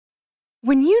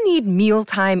When you need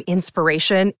mealtime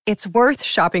inspiration, it's worth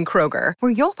shopping Kroger,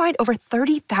 where you'll find over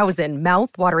 30,000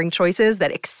 mouth-watering choices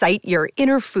that excite your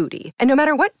inner foodie. And no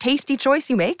matter what tasty choice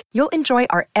you make, you'll enjoy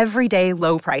our everyday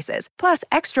low prices, plus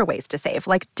extra ways to save,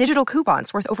 like digital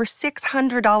coupons worth over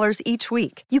 $600 each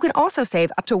week. You can also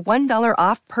save up to $1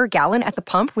 off per gallon at the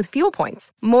pump with fuel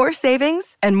points. More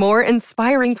savings and more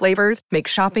inspiring flavors make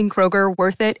shopping Kroger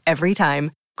worth it every time.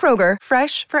 Kroger,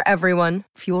 fresh for everyone.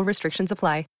 Fuel restrictions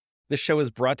apply. This show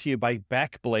is brought to you by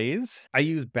Backblaze. I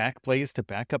use Backblaze to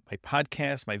back up my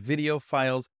podcast, my video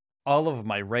files, all of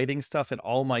my writing stuff, and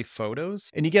all my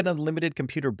photos. And you get unlimited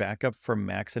computer backup from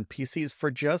Macs and PCs for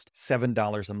just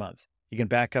 $7 a month. You can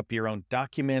back up your own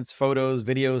documents, photos,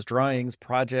 videos, drawings,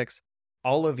 projects,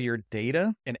 all of your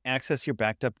data, and access your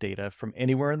backed up data from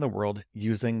anywhere in the world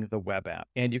using the web app.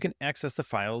 And you can access the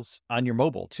files on your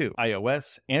mobile too.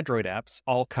 iOS, Android apps,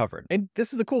 all covered. And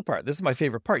this is the cool part. This is my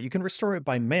favorite part. You can restore it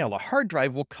by mail. A hard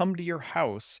drive will come to your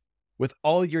house with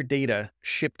all your data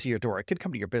shipped to your door. It could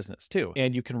come to your business too.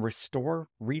 And you can restore,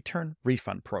 return,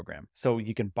 refund program. So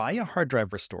you can buy a hard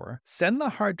drive restore, send the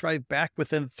hard drive back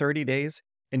within 30 days,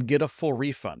 and get a full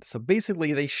refund. So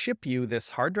basically they ship you this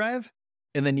hard drive,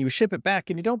 and then you ship it back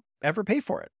and you don't ever pay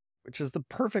for it, which is the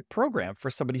perfect program for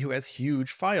somebody who has huge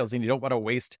files and you don't want to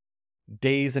waste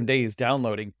days and days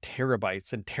downloading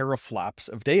terabytes and teraflops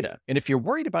of data. And if you're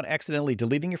worried about accidentally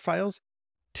deleting your files,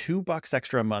 $2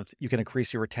 extra a month, you can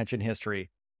increase your retention history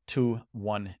to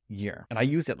 1 year. And I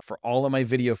use it for all of my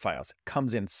video files. It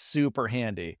comes in super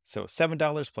handy. So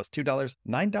 $7 plus $2,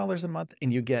 $9 a month,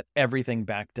 and you get everything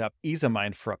backed up, ease of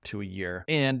mind for up to a year.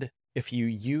 And if you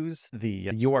use the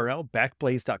URL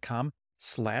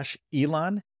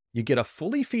backblaze.com/Elon, you get a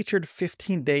fully featured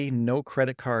 15-day no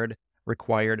credit card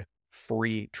required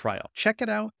free trial. Check it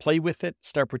out, play with it,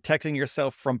 start protecting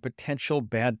yourself from potential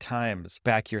bad times.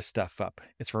 Back your stuff up.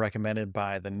 It's recommended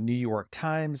by the New York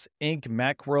Times, Inc.,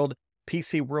 Macworld,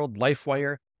 PC World,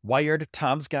 LifeWire, Wired,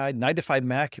 Tom's Guide,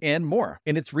 9to5Mac, and more.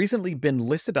 And it's recently been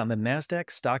listed on the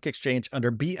NASDAQ stock exchange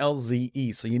under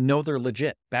BLZE, so you know they're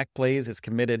legit. Backblaze is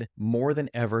committed more than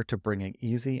ever to bringing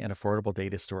easy and affordable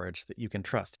data storage that you can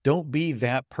trust. Don't be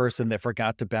that person that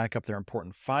forgot to back up their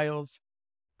important files.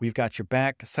 We've got your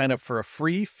back. Sign up for a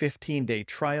free 15-day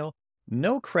trial.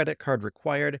 No credit card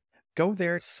required. Go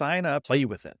there, sign up, play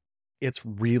with it. It's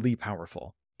really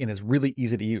powerful and it's really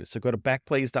easy to use. So go to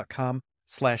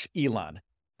backblaze.com/Elon.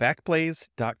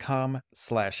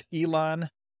 Backblaze.com/Elon,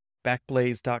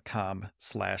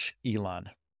 backblaze.com/Elon.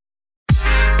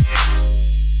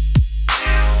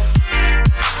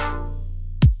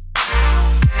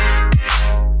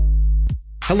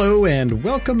 Hello and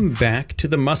welcome back to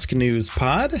the Musk News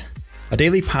Pod, a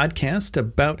daily podcast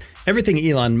about everything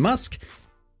Elon Musk,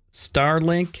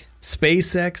 Starlink,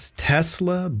 SpaceX,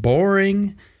 Tesla,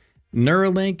 Boring,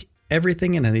 Neuralink,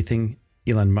 everything and anything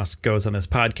Elon Musk goes on this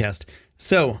podcast.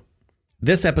 So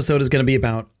this episode is going to be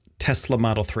about Tesla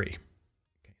Model 3.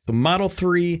 So Model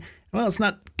 3, well, it's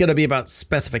not going to be about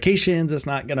specifications. It's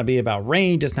not going to be about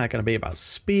range. It's not going to be about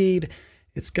speed.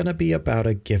 It's going to be about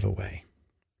a giveaway,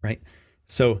 right?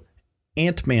 So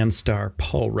Ant-Man star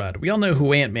Paul Rudd. We all know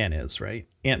who Ant-Man is, right?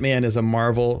 Ant-Man is a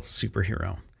Marvel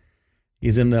superhero.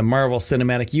 He's in the Marvel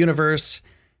Cinematic Universe,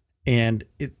 and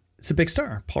it's a big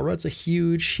star. Paul Rudd's a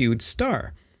huge, huge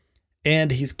star. And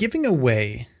he's giving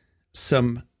away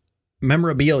some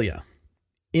memorabilia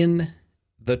in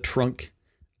the trunk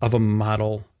of a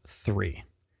Model 3,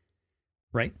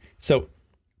 right? So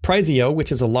Prizeo,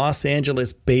 which is a Los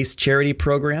Angeles-based charity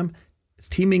program, is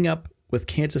teaming up with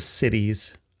Kansas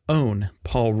City's own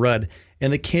Paul Rudd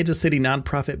and the Kansas City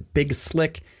nonprofit Big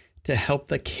Slick to help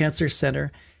the Cancer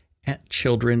Center at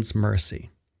Children's Mercy.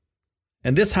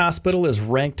 And this hospital is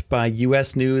ranked by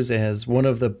U.S. News as one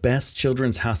of the best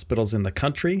children's hospitals in the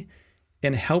country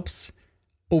and helps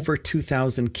over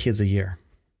 2,000 kids a year.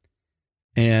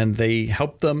 And they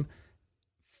help them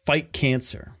fight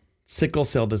cancer, sickle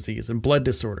cell disease, and blood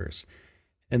disorders.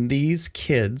 And these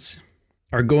kids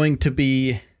are going to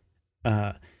be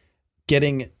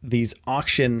getting these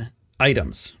auction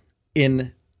items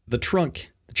in the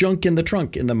trunk, junk in the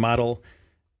trunk in the Model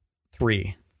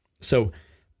 3. So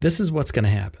this is what's going to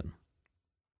happen.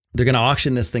 They're going to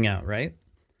auction this thing out, right?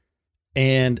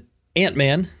 And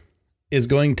Ant-Man is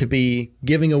going to be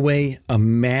giving away a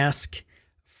mask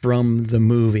from the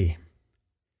movie.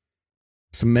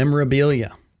 Some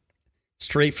memorabilia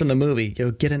straight from the movie.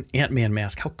 You'll get an Ant-Man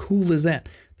mask. How cool is that?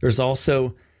 There's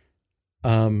also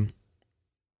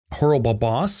Horrible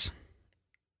Boss,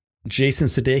 Jason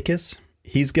Sudeikis.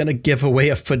 He's going to give away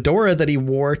a fedora that he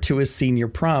wore to his senior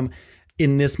prom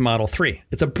in this Model 3.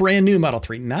 It's a brand new Model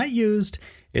 3, not used.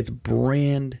 It's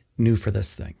brand new for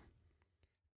this thing.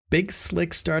 Big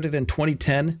Slick started in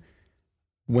 2010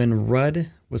 when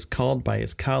Rudd was called by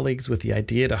his colleagues with the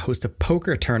idea to host a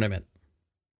poker tournament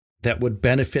that would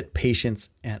benefit patients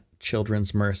at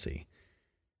Children's Mercy.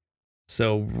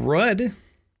 So Rudd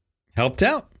helped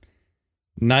out.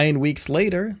 9 weeks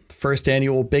later, the first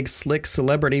annual Big Slick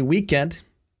Celebrity Weekend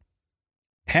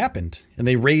happened, and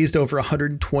they raised over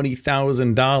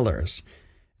 $120,000.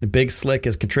 And Big Slick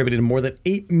has contributed more than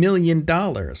 $8 million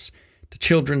to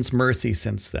Children's Mercy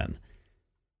since then.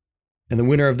 And the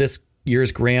winner of this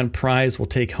year's grand prize will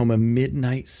take home a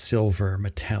midnight silver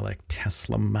metallic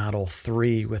Tesla Model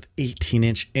 3 with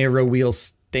 18-inch aero wheels,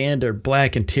 standard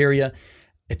black interior,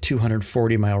 at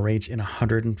 240-mile range and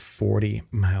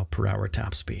 140-mile-per-hour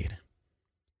top speed.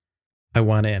 I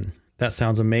want in. That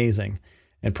sounds amazing.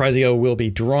 And Prizeo will be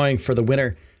drawing for the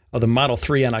winner of the Model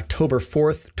 3 on October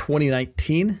 4th,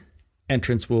 2019.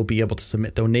 Entrants will be able to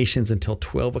submit donations until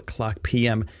 12 o'clock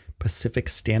p.m. Pacific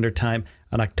Standard Time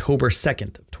on October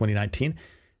 2nd of 2019.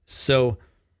 So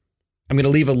I'm going to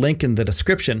leave a link in the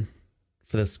description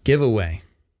for this giveaway,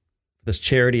 this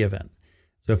charity event.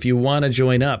 So if you want to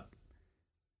join up,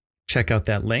 check out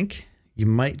that link. You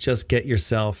might just get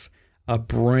yourself a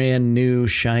brand new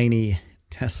shiny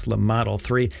Tesla Model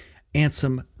 3 and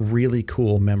some really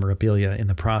cool memorabilia in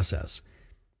the process.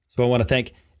 So I want to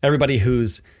thank everybody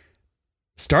who's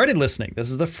started listening. This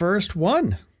is the first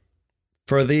one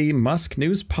for the Musk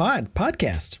News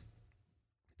podcast.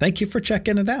 Thank you for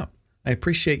checking it out. I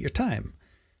appreciate your time.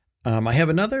 I have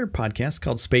another podcast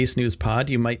called Space News Pod.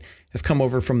 You might have come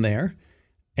over from there.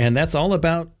 And that's all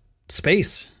about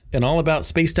space and all about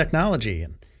space technology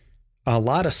and a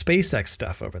lot of SpaceX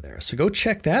stuff over there. So go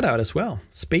check that out as well.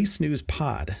 Space News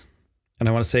Pod. And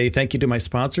I want to say thank you to my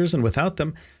sponsors. And without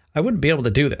them, I wouldn't be able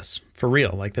to do this for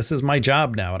real. Like, this is my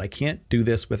job now, and I can't do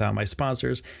this without my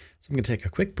sponsors. So I'm going to take a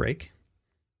quick break.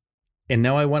 And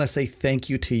now I want to say thank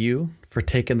you to you for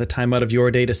taking the time out of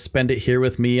your day to spend it here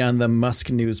with me on the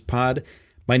Musk News Pod.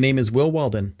 My name is Will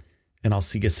Walden, and I'll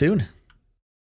see you soon.